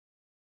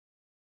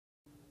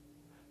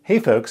Hey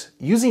folks,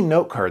 using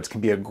note cards can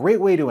be a great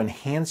way to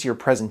enhance your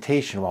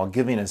presentation while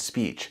giving a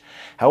speech.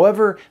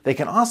 However, they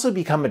can also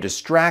become a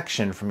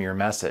distraction from your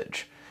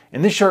message.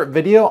 In this short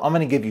video, I'm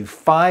going to give you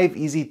 5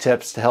 easy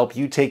tips to help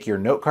you take your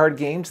note card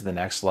game to the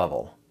next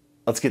level.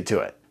 Let's get to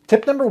it.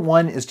 Tip number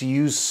 1 is to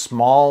use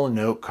small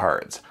note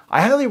cards.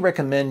 I highly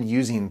recommend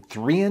using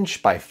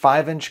 3-inch by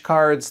 5-inch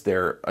cards.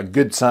 They're a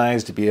good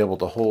size to be able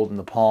to hold in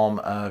the palm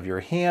of your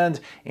hand,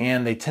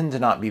 and they tend to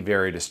not be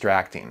very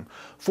distracting.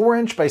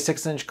 4-inch by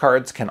 6-inch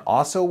cards can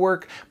also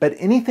work, but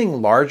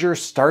anything larger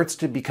starts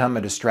to become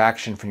a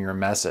distraction from your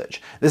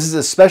message. This is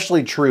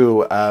especially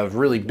true of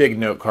really big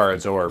note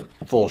cards or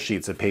full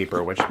sheets of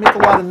paper, which make a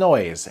lot of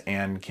noise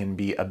and can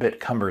be a bit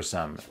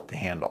cumbersome to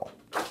handle.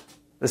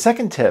 The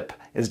second tip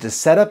is to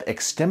set up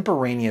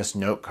extemporaneous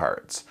note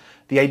cards.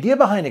 The idea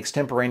behind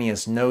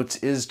extemporaneous notes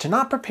is to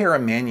not prepare a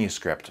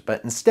manuscript,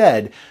 but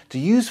instead to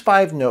use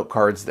 5 note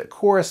cards that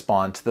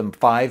correspond to the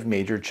 5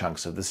 major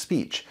chunks of the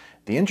speech: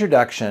 the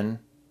introduction,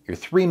 your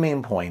 3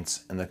 main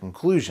points, and the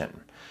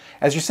conclusion.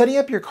 As you're setting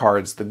up your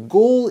cards, the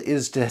goal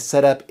is to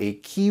set up a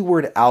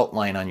keyword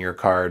outline on your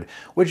card,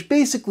 which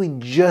basically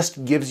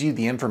just gives you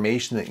the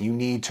information that you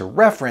need to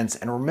reference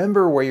and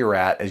remember where you're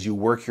at as you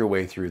work your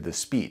way through the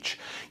speech.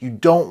 You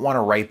don't want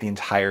to write the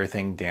entire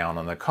thing down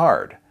on the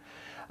card.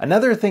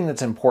 Another thing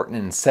that's important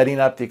in setting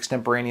up the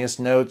extemporaneous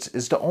notes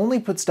is to only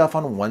put stuff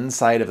on one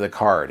side of the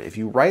card. If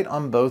you write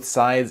on both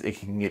sides, it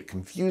can get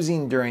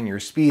confusing during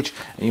your speech,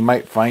 and you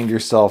might find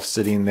yourself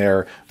sitting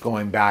there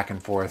going back and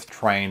forth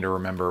trying to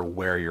remember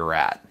where you're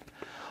at.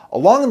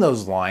 Along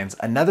those lines,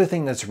 another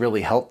thing that's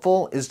really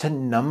helpful is to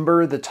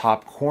number the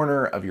top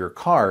corner of your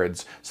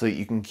cards so that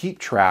you can keep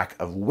track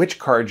of which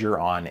card you're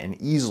on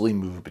and easily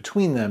move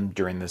between them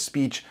during the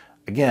speech,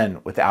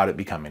 again, without it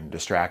becoming a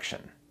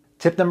distraction.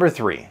 Tip number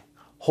 3.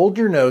 Hold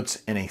your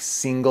notes in a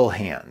single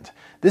hand.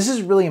 This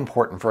is really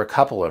important for a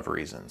couple of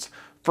reasons.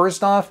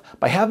 First off,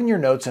 by having your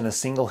notes in a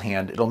single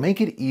hand, it'll make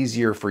it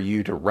easier for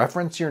you to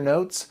reference your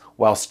notes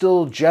while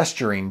still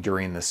gesturing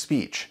during the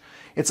speech.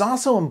 It's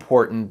also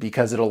important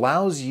because it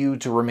allows you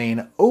to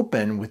remain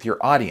open with your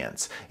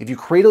audience. If you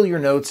cradle your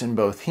notes in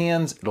both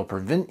hands, it'll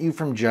prevent you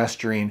from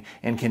gesturing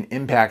and can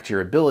impact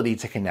your ability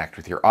to connect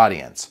with your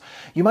audience.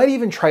 You might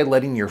even try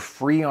letting your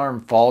free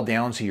arm fall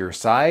down to your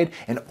side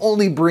and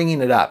only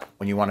bringing it up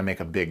when you want to make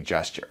a big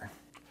gesture.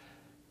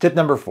 Tip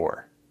number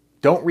 4,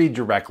 don't read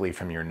directly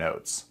from your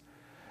notes.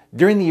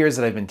 During the years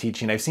that I've been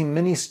teaching, I've seen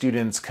many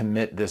students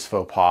commit this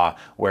faux pas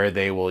where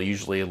they will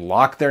usually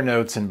lock their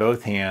notes in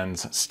both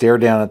hands, stare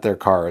down at their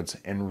cards,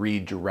 and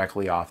read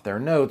directly off their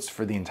notes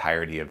for the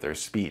entirety of their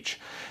speech.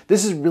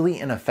 This is really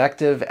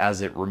ineffective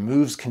as it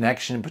removes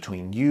connection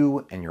between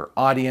you and your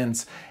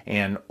audience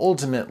and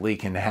ultimately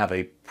can have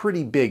a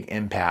pretty big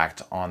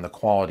impact on the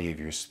quality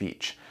of your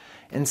speech.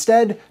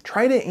 Instead,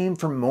 try to aim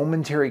for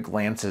momentary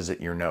glances at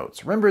your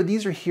notes. Remember,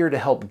 these are here to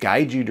help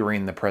guide you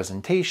during the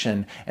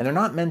presentation, and they're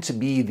not meant to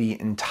be the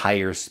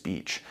entire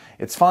speech.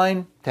 It's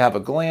fine to have a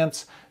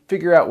glance,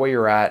 figure out where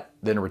you're at,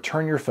 then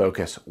return your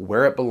focus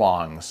where it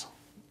belongs,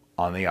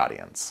 on the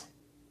audience.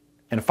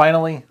 And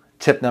finally,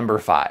 tip number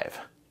 5,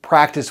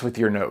 practice with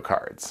your note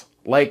cards.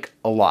 Like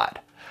a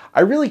lot. I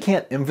really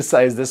can't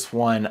emphasize this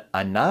one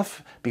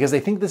enough because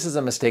I think this is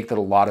a mistake that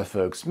a lot of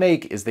folks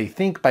make, is they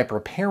think by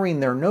preparing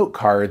their note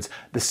cards,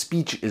 the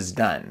speech is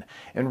done.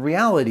 In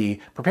reality,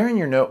 preparing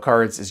your note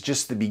cards is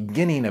just the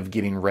beginning of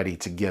getting ready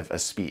to give a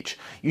speech.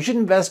 You should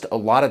invest a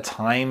lot of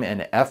time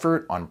and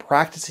effort on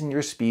practicing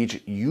your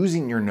speech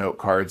using your note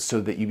cards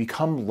so that you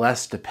become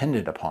less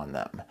dependent upon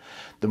them.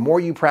 The more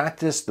you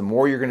practice, the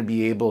more you're going to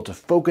be able to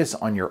focus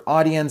on your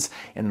audience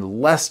and the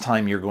less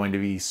time you're going to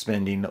be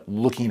spending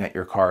looking at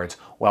your cards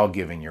while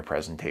giving your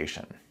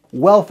presentation.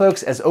 Well,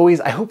 folks, as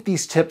always, I hope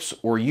these tips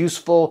were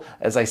useful.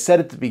 As I said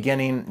at the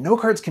beginning,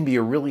 note cards can be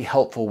a really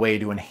helpful way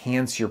to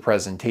enhance your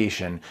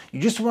presentation. You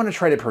just want to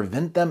try to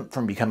prevent them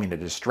from becoming a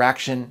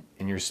distraction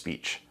in your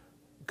speech.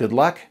 Good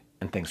luck,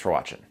 and thanks for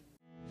watching.